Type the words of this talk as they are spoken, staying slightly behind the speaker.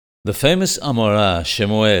The famous Amorah,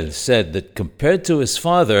 Shemuel, said that compared to his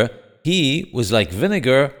father, he was like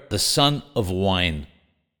vinegar, the son of wine.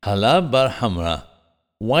 Hala bar Hamra.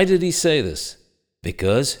 Why did he say this?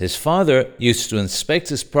 Because his father used to inspect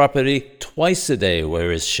his property twice a day,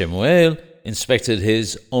 whereas Shemuel inspected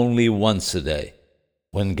his only once a day.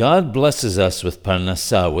 When God blesses us with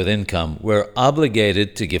parnassah, with income, we're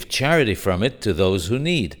obligated to give charity from it to those who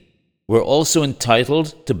need. We're also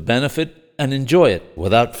entitled to benefit and enjoy it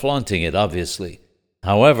without flaunting it, obviously.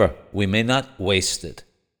 However, we may not waste it.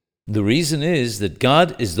 The reason is that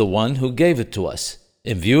God is the one who gave it to us.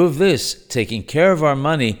 In view of this, taking care of our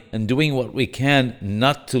money and doing what we can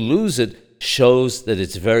not to lose it shows that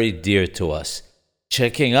it's very dear to us.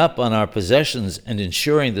 Checking up on our possessions and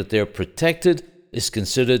ensuring that they're protected is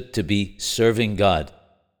considered to be serving God.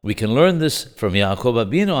 We can learn this from Ya'aqob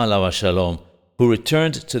Abinu alav shalom, who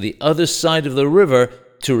returned to the other side of the river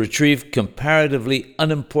to retrieve comparatively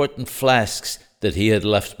unimportant flasks that he had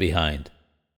left behind.